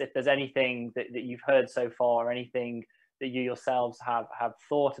panelists, if there's anything that you've heard so far, or anything that you yourselves have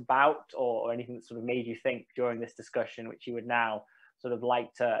thought about, or anything that sort of made you think during this discussion, which you would now sort of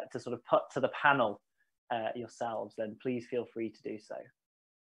like to sort of put to the panel yourselves, then please feel free to do so.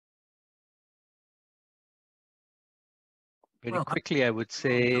 Very quickly, I would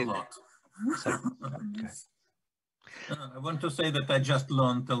say. A lot. Sorry. I want to say that I just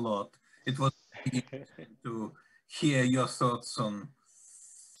learned a lot. It was to hear your thoughts on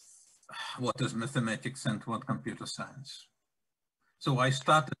what is mathematics and what computer science. So I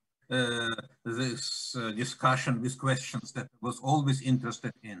started this discussion with questions that I was always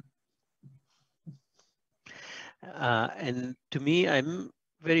interested in. And to me, I'm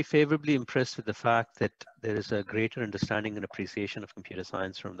very favorably impressed with the fact that there is a greater understanding and appreciation of computer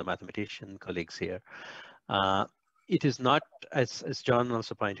science from the mathematician colleagues here. It is not, as John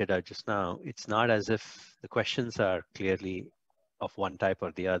also pointed out just now, it's not as if the questions are clearly of one type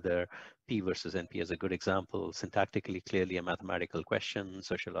or the other. P versus NP is a good example. Syntactically, clearly a mathematical question.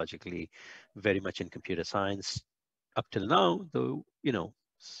 Sociologically, very much in computer science. Up till now, though, you know,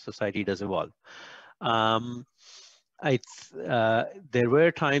 society does evolve. There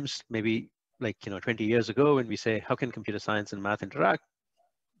were times, maybe like 20 years ago, when we say, how can computer science and math interact?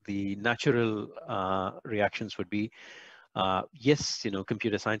 The natural reactions would be, yes,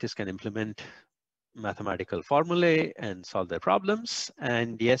 computer scientists can implement mathematical formulae and solve their problems,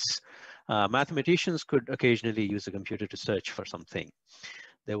 and yes, mathematicians could occasionally use a computer to search for something.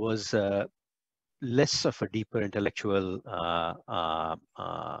 There was less of a deeper intellectual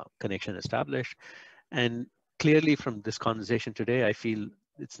connection established, and clearly from this conversation today, I feel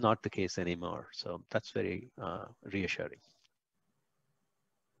it's not the case anymore. So that's very reassuring.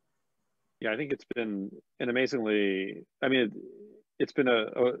 Yeah, I think it's been an amazingly, I mean, it's been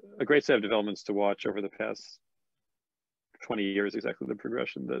a great set of developments to watch over the past 20 years, exactly the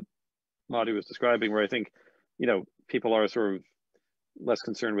progression that Madhu was describing, where I think, people are sort of less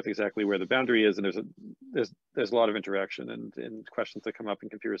concerned with exactly where the boundary is, and there's a lot of interaction and questions that come up in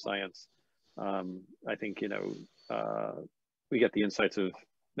computer science. I think, we get the insights of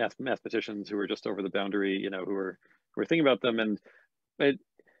mathematicians who are just over the boundary, who are thinking about them. And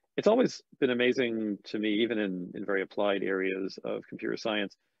it's always been amazing to me, even in very applied areas of computer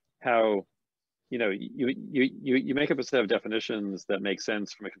science, how, you make up a set of definitions that make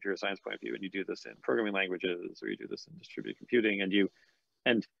sense from a computer science point of view, and you do this in programming languages, or you do this in distributed computing, and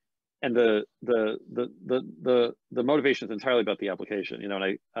the motivation is entirely about the application,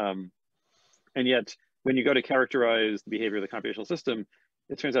 and yet when you go to characterize the behavior of the computational system,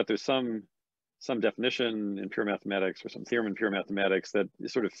 it turns out there's some definition in pure mathematics or some theorem in pure mathematics that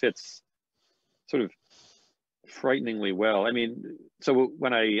sort of fits sort of frighteningly well. I mean, so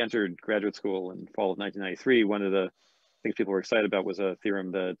when I entered graduate school in fall of 1993, one of the things people were excited about was a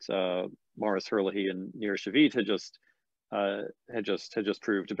theorem that Morris, Herlihy, and Nir Shavit had just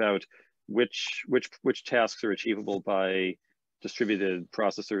proved about which tasks are achievable by distributed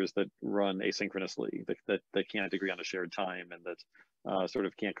processors that run asynchronously, that can't agree on a shared time, and that sort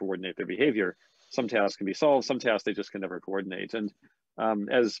of can't coordinate their behavior. Some tasks can be solved, some tasks they just can never coordinate. And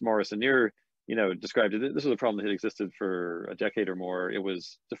as Morris and Nir, described it, this was a problem that had existed for a decade or more. It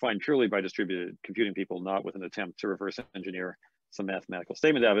was defined purely by distributed computing people, not with an attempt to reverse engineer some mathematical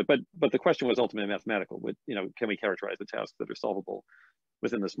statement out of it. But the question was ultimately mathematical. Can we characterize the tasks that are solvable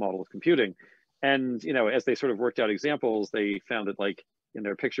within this model of computing? And as they sort of worked out examples, they found that, like, in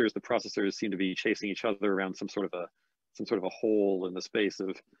their pictures, the processors seem to be chasing each other around some sort of a hole in the space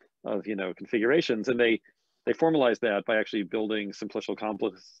of configurations, and they formalized that by actually building simplicial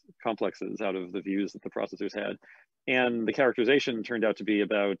complexes out of the views that the processors had. And the characterization turned out to be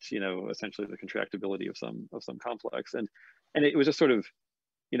about, essentially the contractibility of some complex. And it was just sort of,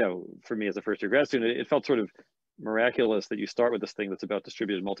 for me as a first year grad student, it felt sort of miraculous that you start with this thing that's about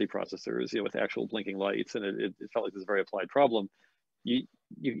distributed multiprocessors, with actual blinking lights. And it felt like this very applied problem. You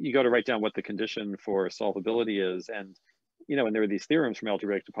go to write down what the condition for solvability is. And, and there are these theorems from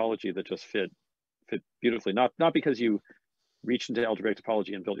algebraic topology that just fit beautifully, not because you reached into algebraic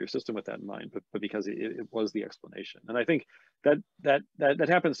topology and built your system with that in mind, but because it was the explanation. And I think that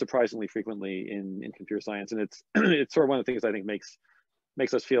happens surprisingly frequently in computer science, and it's it's sort of one of the things I think makes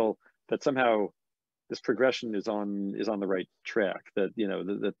us feel that somehow this progression is on the right track, that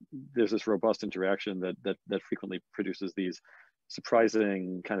that there's this robust interaction that frequently produces these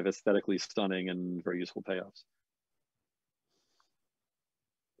surprising, kind of aesthetically stunning and very useful payoffs.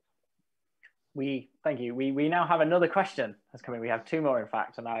 Thank you. We now have another question that's coming. We have two more, in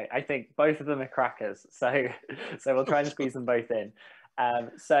fact, and I think both of them are crackers. So we'll try and squeeze them both in.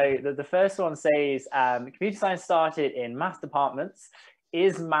 So the first one says, computer science started in math departments.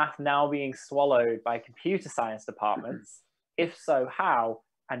 Is math now being swallowed by computer science departments? If so, how?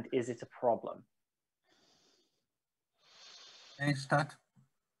 And is it a problem? Can I start?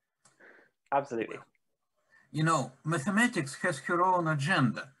 Absolutely. Mathematics has her own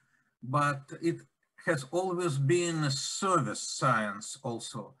agenda, but it has always been a service science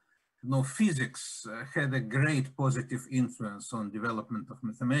also. Physics had a great positive influence on development of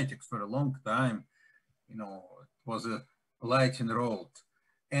mathematics for a long time. It was a light in the road.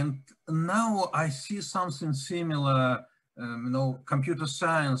 And now I see something similar, computer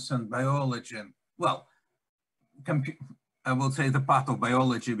science and biology. Well, I will say the part of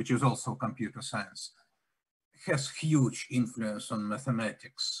biology, which is also computer science, has huge influence on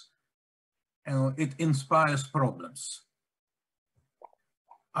mathematics. It inspires problems.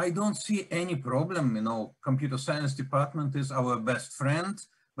 I don't see any problem, computer science department is our best friend,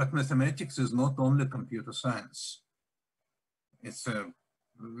 but mathematics is not only computer science.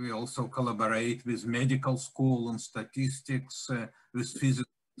 We also collaborate with medical school and statistics, with physics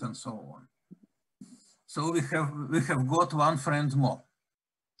and so on. So we have got one friend more.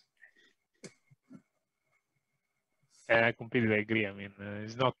 And I completely agree. I mean,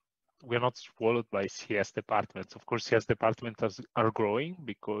 we're not swallowed by CS departments. Of course, CS departments are growing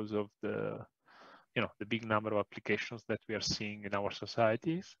because of the big number of applications that we are seeing in our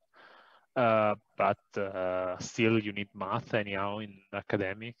societies. But still, you need math anyhow in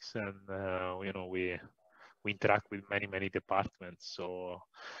academics, and we interact with many departments. So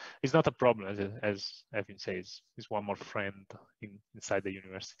it's not a problem, as Efim says. It's one more friend inside the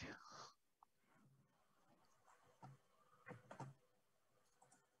university.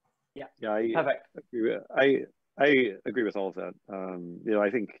 Yeah. Perfect. I agree with all of that. I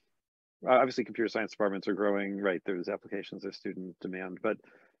think obviously computer science departments are growing, right? There's applications, there's student demand, but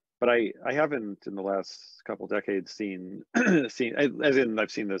I haven't in the last couple of decades seen I've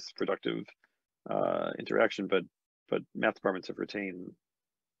seen this productive interaction, but math departments have retained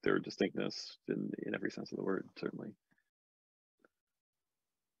their distinctness in every sense of the word, certainly.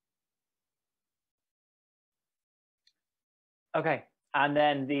 Okay, and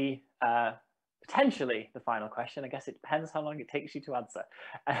then potentially the final question. I guess it depends how long it takes you to answer.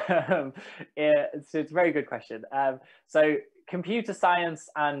 It's a very good question. So computer science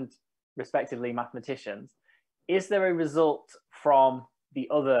and respectively mathematicians, is there a result from the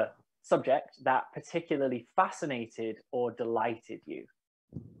other subject that particularly fascinated or delighted you?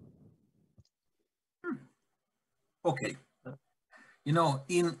 Okay.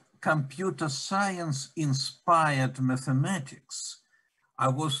 In computer science inspired mathematics, I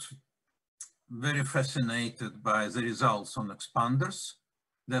was very fascinated by the results on expanders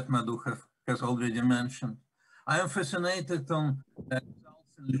that Madhu has already mentioned. I am fascinated on the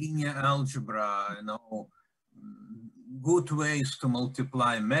results in linear algebra, good ways to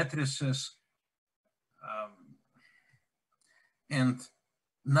multiply matrices. And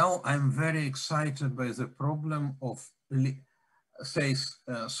now I'm very excited by the problem of,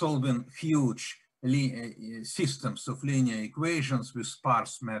 solving huge systems of linear equations with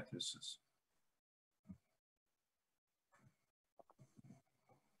sparse matrices.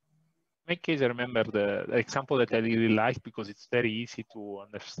 In my case, I remember the example that I really liked because it's very easy to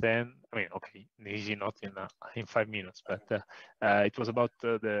understand. I mean, okay, easy not in 5 minutes, but it was about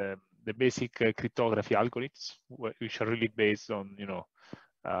the basic cryptography algorithms, which are really based on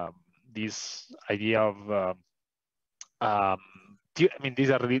this idea of these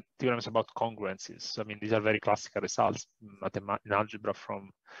are really theorems about congruencies. I mean, these are very classical results in algebra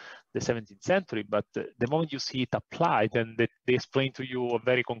from the 17th century, but the moment you see it applied, then they explain to you a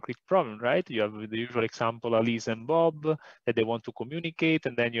very concrete problem, right? You have the usual example, Alice and Bob, that they want to communicate,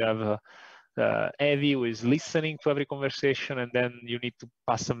 and then you have Evie, who is listening to every conversation, and then you need to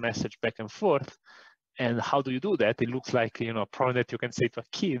pass a message back and forth. And how do you do that? It looks like a problem that you can say to a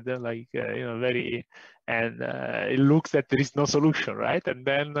kid, like it looks that there is no solution, right? And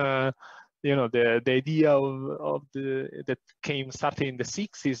then the idea of that started in the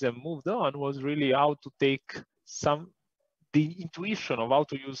 60s and moved on was really how to take the intuition of how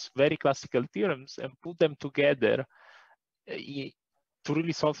to use very classical theorems and put them together to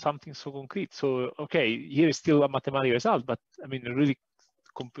really solve something so concrete. So okay, here is still a mathematical result, but I mean, really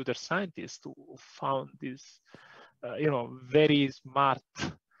computer scientists who found this, very smart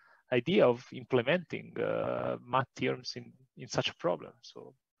idea of implementing math theorems in such a problem.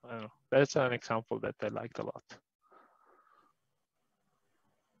 So I don't know, that's an example that I liked a lot.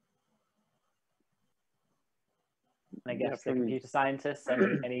 I guess the computer scientists,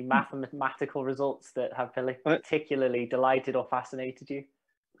 any mathematical results that have particularly delighted or fascinated you?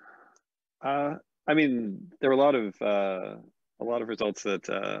 I mean, there are a lot of results that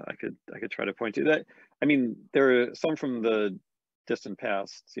I could try to point to. That, I mean, there are some from the distant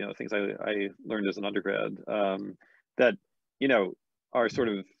past, things I learned as an undergrad that are sort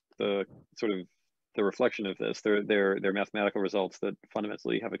of the reflection of this. They're mathematical results that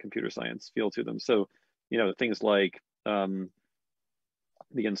fundamentally have a computer science feel to them. So things like the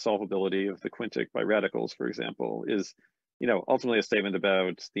insolvability of the quintic by radicals, for example, is ultimately a statement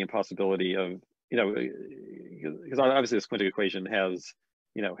about the impossibility of because obviously this quintic equation has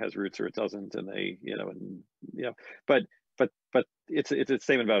roots or it doesn't, and but it's a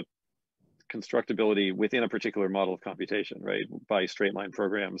statement about constructibility within a particular model of computation, right? By straight line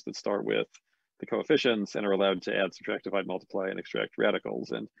programs that start with the coefficients and are allowed to add, subtract, divide, multiply, and extract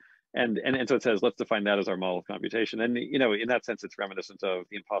radicals, and so it says, let's define that as our model of computation. And in that sense, it's reminiscent of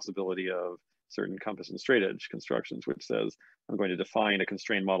the impossibility of certain compass and straight edge constructions, which says I'm going to define a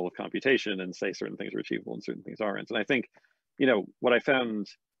constrained model of computation and say certain things are achievable and certain things aren't. And I think what I found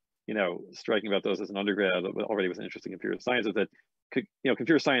striking about those as an undergrad already was an interesting computer science is that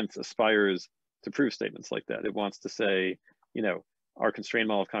computer science aspires to prove statements like that. It wants to say our constrained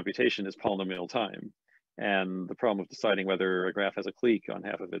model of computation is polynomial time. And the problem of deciding whether a graph has a clique on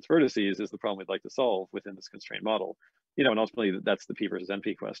half of its vertices is the problem we'd like to solve within this constrained model. And ultimately that's the P versus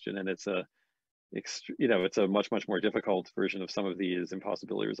NP question. And it's a much more difficult version of some of these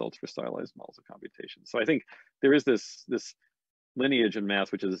impossibility results for stylized models of computation. So I think there is this lineage in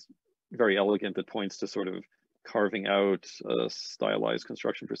math, which is very elegant, that points to sort of carving out a stylized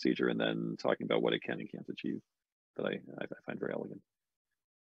construction procedure and then talking about what it can and can't achieve, that I find very elegant.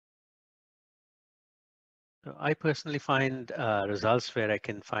 I personally find results where I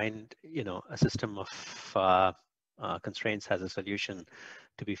can find, a system of constraints has a solution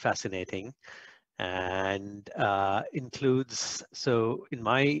to be fascinating, and includes, so in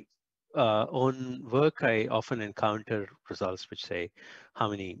my own work, I often encounter results which say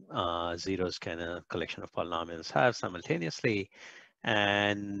how many zeros can a collection of polynomials have simultaneously,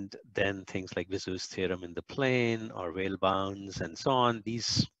 and then things like Visu's theorem in the plane or Weyl bounds and so on.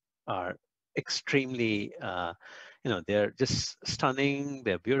 These are extremely, they're just stunning,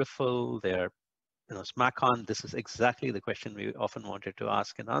 they're beautiful, they're, smack on. This is exactly the question we often wanted to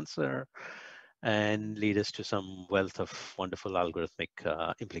ask and answer, and lead us to some wealth of wonderful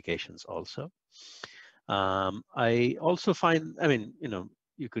algorithmic implications also. I also find,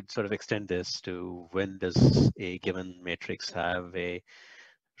 you could sort of extend this to when does a given matrix have a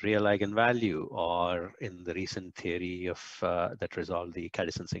real eigenvalue, or in the recent theory of that resolved the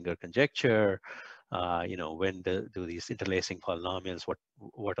Cadison-Singer conjecture, when do these interlacing polynomials,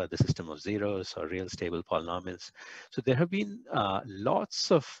 what are the system of zeros or real stable polynomials? So there have been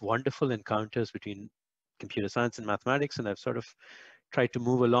lots of wonderful encounters between computer science and mathematics, and I've sort of tried to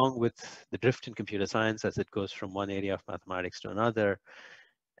move along with the drift in computer science as it goes from one area of mathematics to another.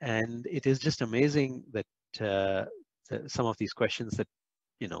 And it is just amazing that some of these questions that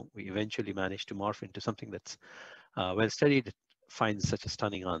we eventually manage to morph into something that's well studied finds such a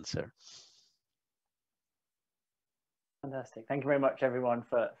stunning answer. Fantastic. Thank you very much, everyone,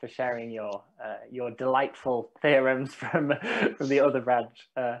 for sharing your delightful theorems from the other branch.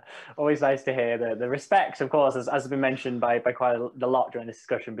 Always nice to hear the respect, of course, as has been mentioned by quite a lot during this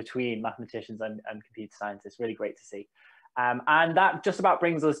discussion between mathematicians and computer scientists. Really great to see. And that just about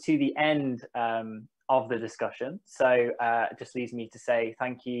brings us to the end of the discussion. So just leaves me to say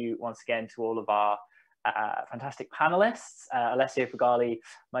thank you once again to all of our fantastic panelists, Alessio Figalli,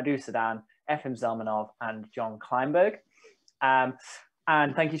 Madhu, Sudan, Efim, Zelmanov, and John Kleinberg.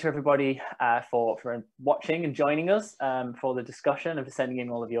 And thank you to everybody for watching and joining us for the discussion and for sending in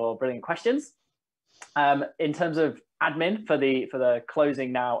all of your brilliant questions. In terms of admin for the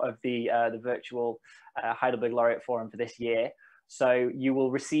closing now of the virtual Heidelberg Laureate Forum for this year. So you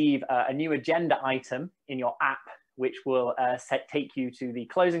will receive a new agenda item in your app, which will take you to the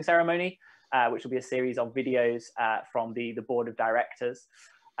closing ceremony, which will be a series of videos from the board of directors.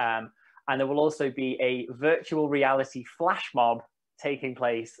 And there will also be a virtual reality flash mob taking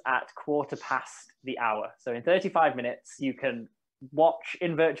place at 1/4 the hour. So in 35 minutes, you can watch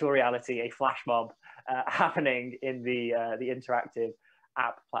in virtual reality a flash mob happening in the interactive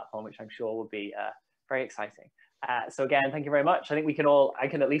app platform, which I'm sure will be very exciting. So again, thank you very much. I think we can all, I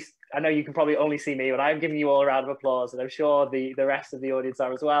know you can probably only see me, but I'm giving you all a round of applause, and I'm sure the rest of the audience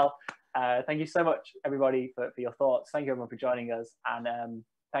are as well. Thank you so much, everybody, for your thoughts. Thank you everyone for joining us, and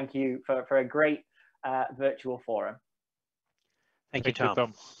thank you for a great virtual forum. Thank you,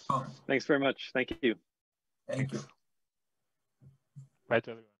 Tom. Thanks very much. Thank you. Thank you. Bye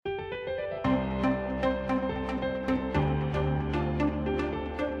to everyone.